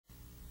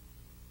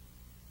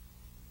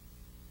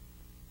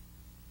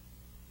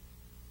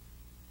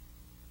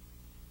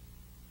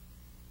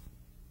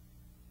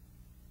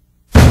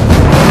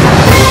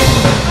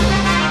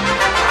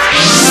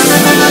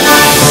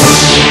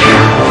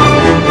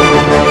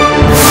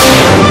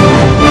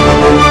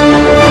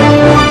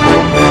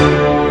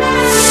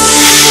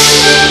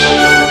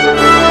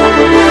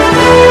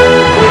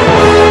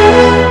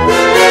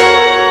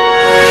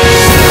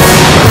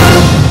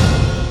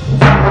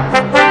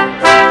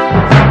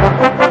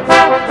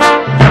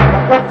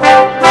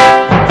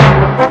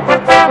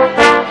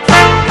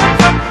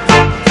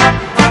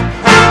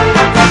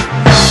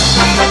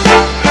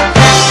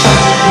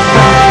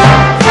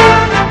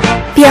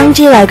BYUONG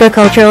JUE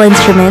Agricultural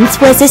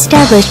Instruments was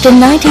established in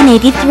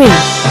 1983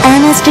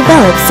 and has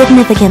developed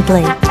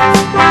significantly.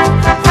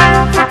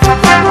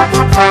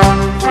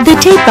 The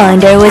tape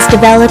binder was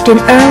developed in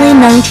early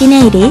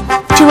 1980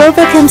 to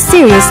overcome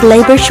serious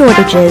labor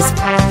shortages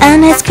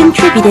and has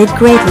contributed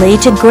greatly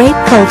to grape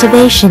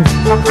cultivation.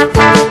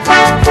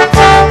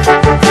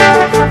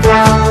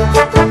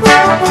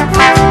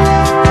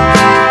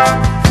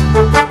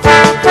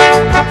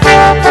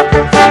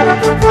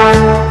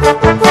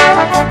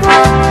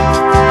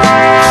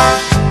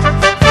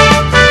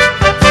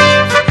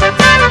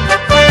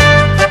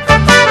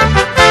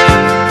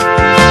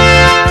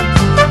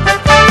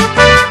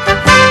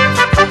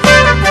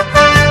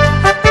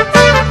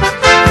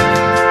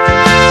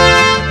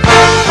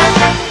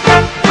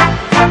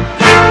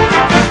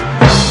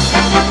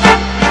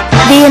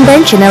 The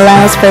invention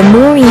allows for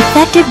more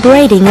effective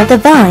braiding of the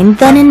vine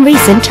than in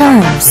recent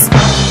times.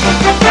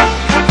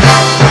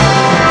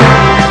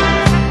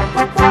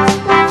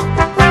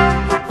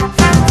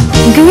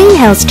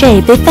 Greenhouse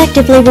tape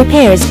effectively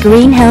repairs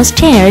greenhouse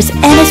tears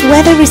and is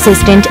weather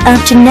resistant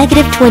up to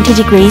 -20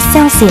 degrees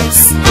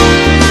Celsius.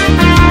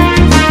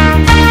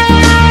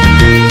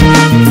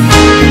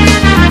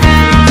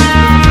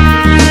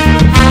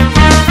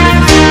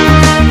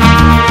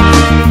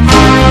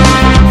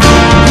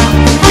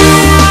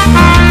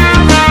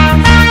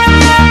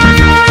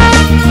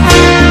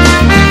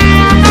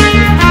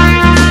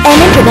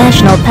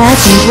 International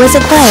patent was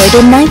acquired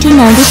in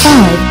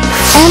 1995,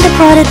 and the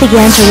product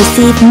began to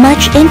receive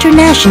much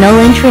international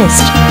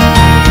interest.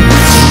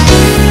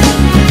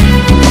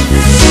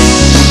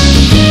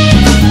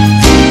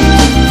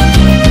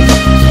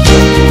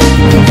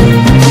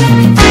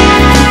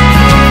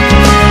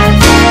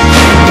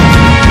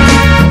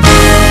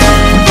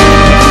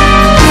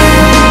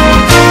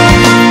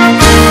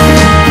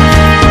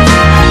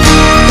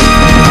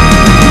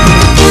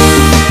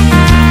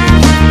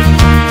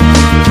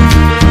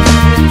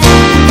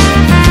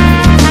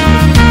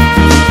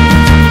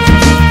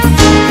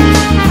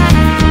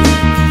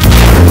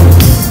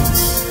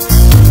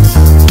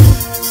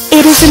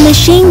 It is a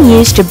machine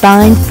used to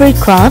bind fruit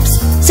crops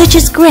such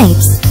as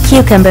grapes,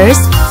 cucumbers,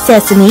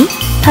 sesame,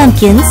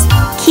 pumpkins,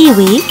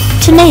 kiwi,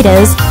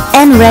 tomatoes,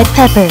 and red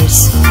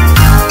peppers.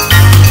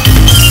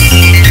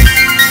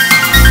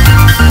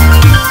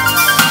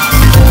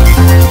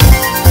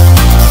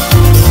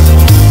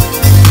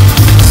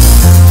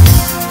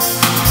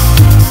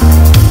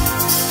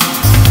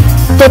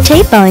 The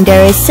tape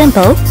binder is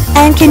simple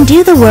and can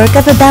do the work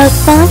of about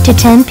 5 to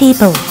 10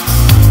 people.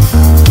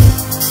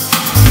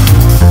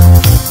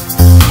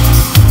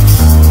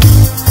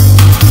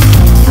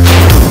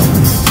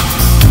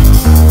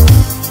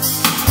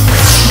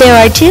 There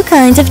are two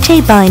kinds of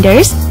tape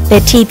binders, the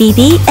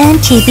TBB and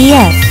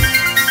TBF.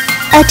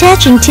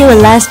 Attaching two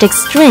elastic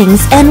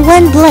strings and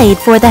one blade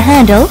for the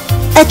handle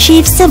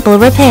achieves simple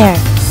repair.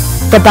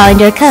 The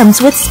binder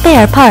comes with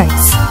spare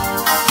parts.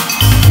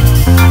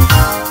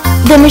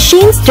 The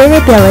machine's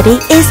durability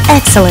is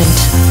excellent.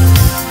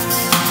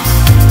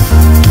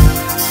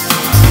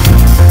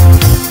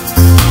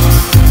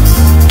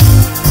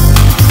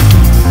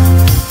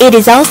 It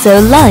is also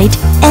light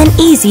and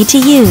easy to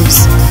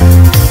use.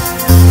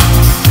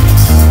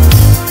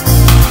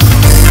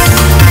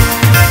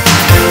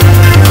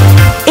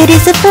 It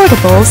is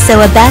affordable,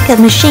 so a backup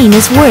machine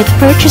is worth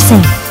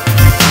purchasing.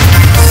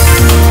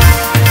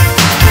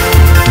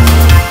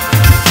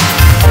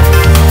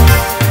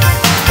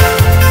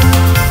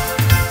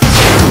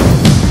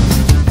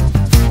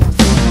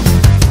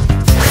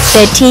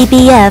 The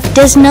TBF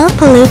does not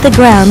pollute the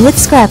ground with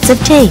scraps of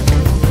tape.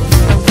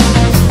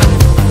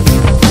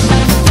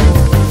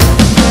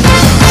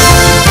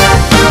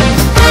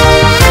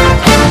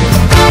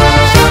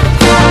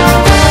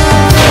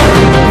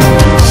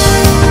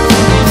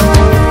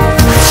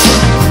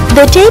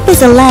 The tape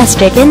is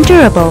elastic and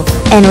durable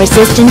and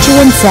resistant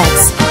to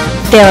insects.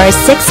 There are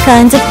 6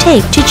 kinds of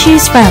tape to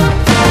choose from.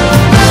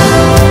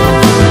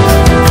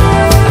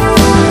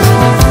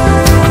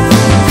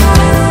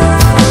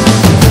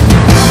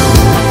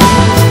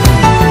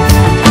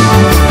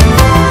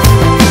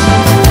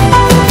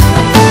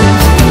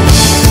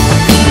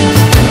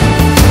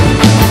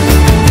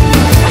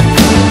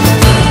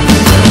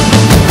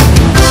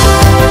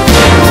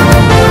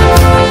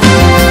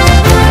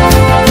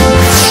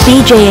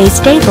 BJA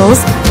staples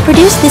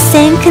produce the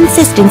same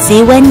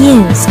consistency when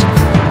used.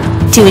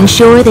 To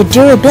ensure the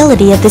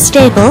durability of the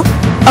staple,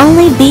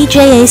 only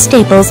BJA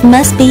staples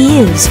must be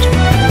used.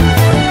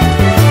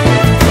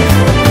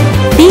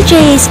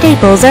 BJA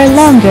staples are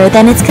longer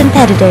than its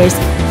competitors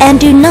and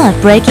do not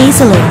break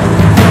easily.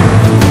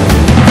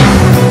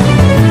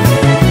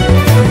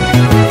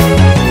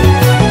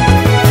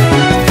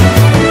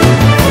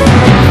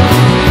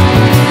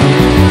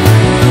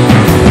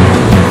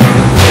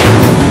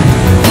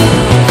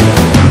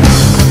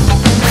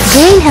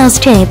 Greenhouse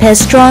tape has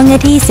strong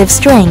adhesive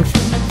strength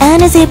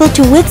and is able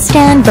to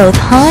withstand both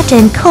hot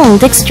and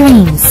cold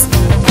extremes.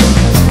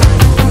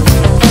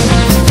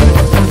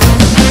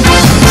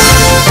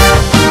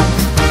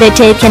 The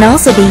tape can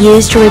also be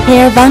used to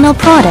repair vinyl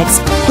products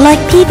like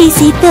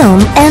PVC film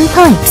and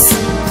pipes.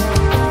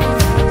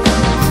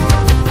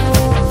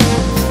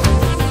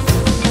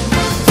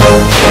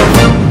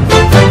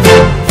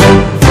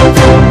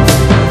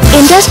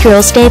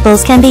 Industrial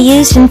staples can be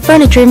used in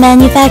furniture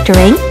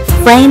manufacturing,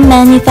 frame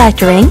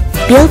manufacturing,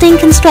 building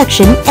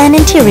construction, and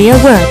interior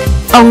work.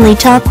 Only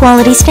top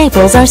quality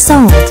staples are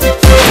sold.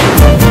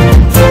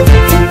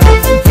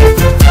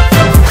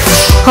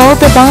 Hold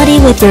the body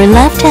with your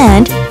left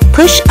hand,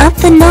 push up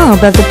the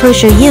knob of the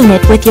pusher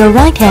unit with your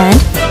right hand,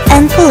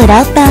 and pull it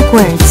out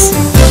backwards.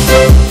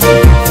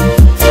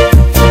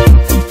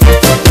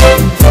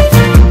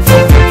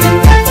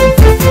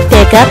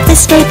 Pick up the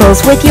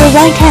staples with your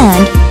right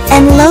hand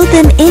and load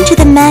them into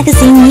the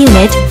magazine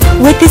unit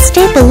with the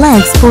staple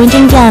legs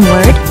pointing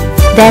downward,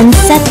 then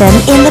set them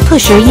in the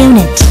pusher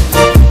unit.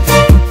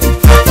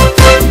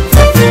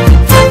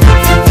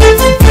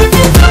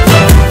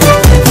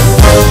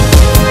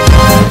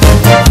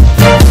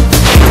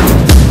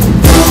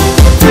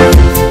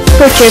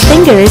 Put your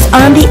fingers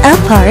on the up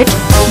part,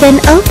 then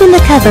open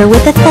the cover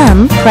with the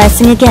thumb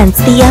pressing against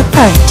the up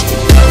part.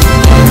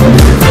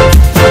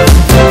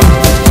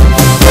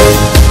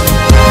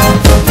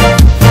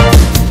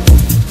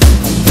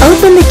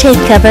 Open the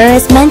tape cover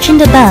as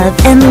mentioned above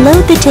and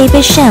load the tape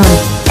as shown,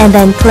 and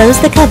then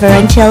close the cover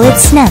until it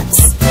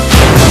snaps.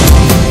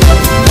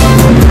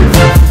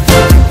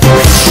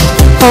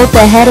 Hold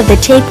the head of the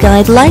tape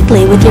guide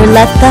lightly with your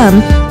left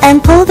thumb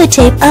and pull the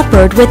tape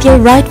upward with your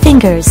right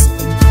fingers.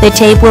 The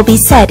tape will be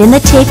set in the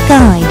tape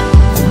guide.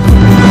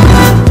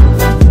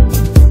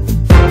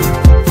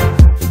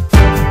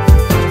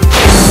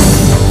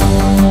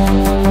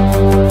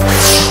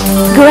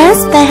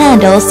 Grasp the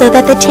handle so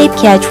that the tape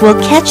catch will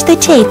catch the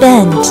tape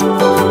end.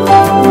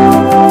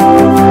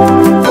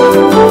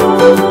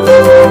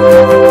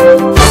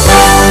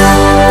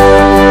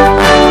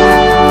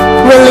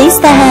 Release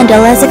the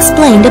handle as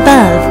explained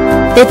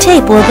above. The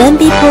tape will then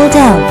be pulled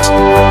out.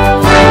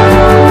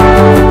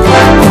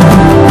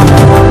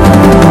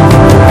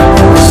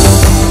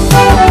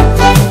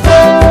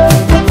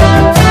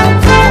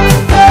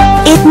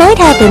 It might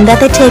happen that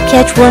the tape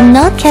catch will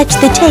not catch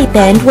the tape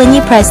end when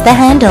you press the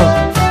handle.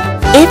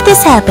 If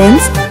this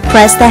happens,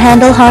 press the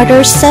handle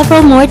harder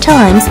several more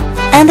times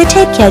and the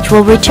tape catch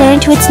will return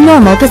to its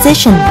normal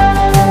position.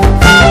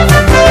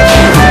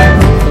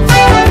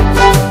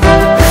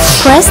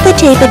 Press the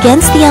tape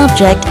against the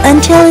object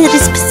until it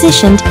is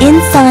positioned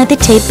inside the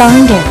tape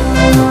binder.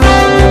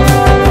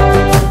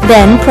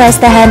 Then press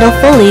the handle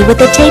fully with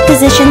the tape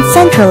positioned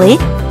centrally,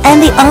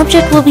 and the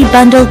object will be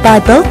bundled by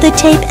both the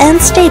tape and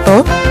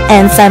staple,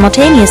 and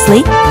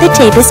simultaneously the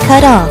tape is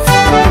cut off.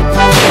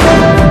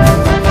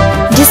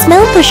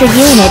 Dismount pusher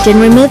unit and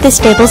remove the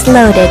staples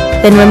loaded,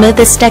 then remove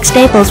the stuck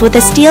staples with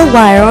a steel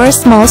wire or a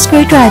small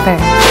screwdriver.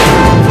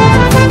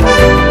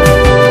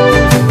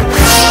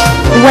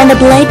 When the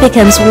blade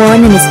becomes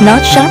worn and is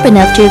not sharp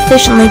enough to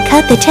efficiently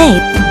cut the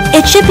tape,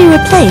 it should be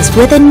replaced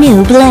with a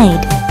new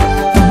blade.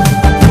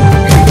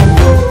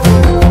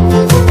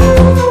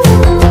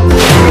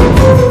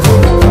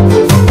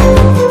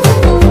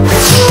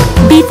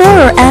 Before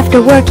or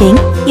after working,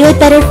 you had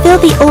better fill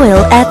the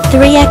oil at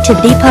 3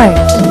 activity part.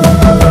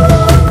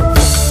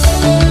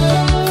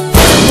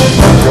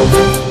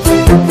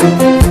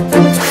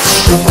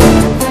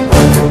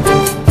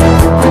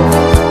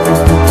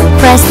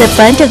 Press the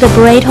front of the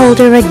braid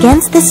holder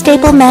against the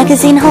staple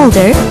magazine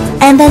holder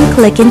and then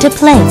click into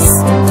place.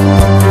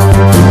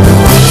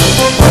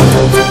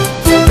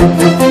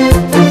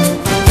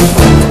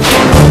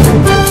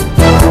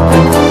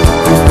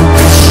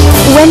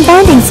 When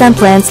binding some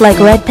plants like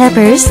red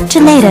peppers,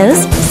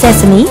 tomatoes,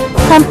 sesame,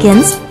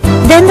 pumpkins,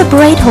 then the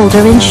braid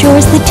holder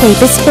ensures the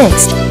tape is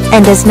fixed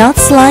and does not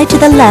slide to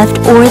the left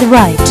or the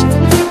right.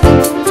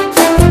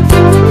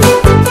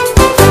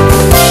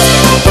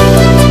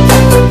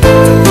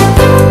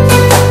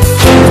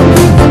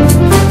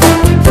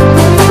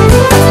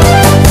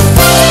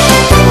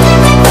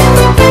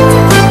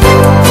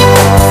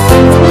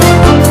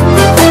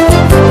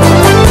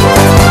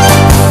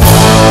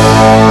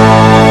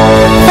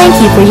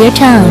 Thank you for your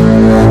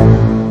time.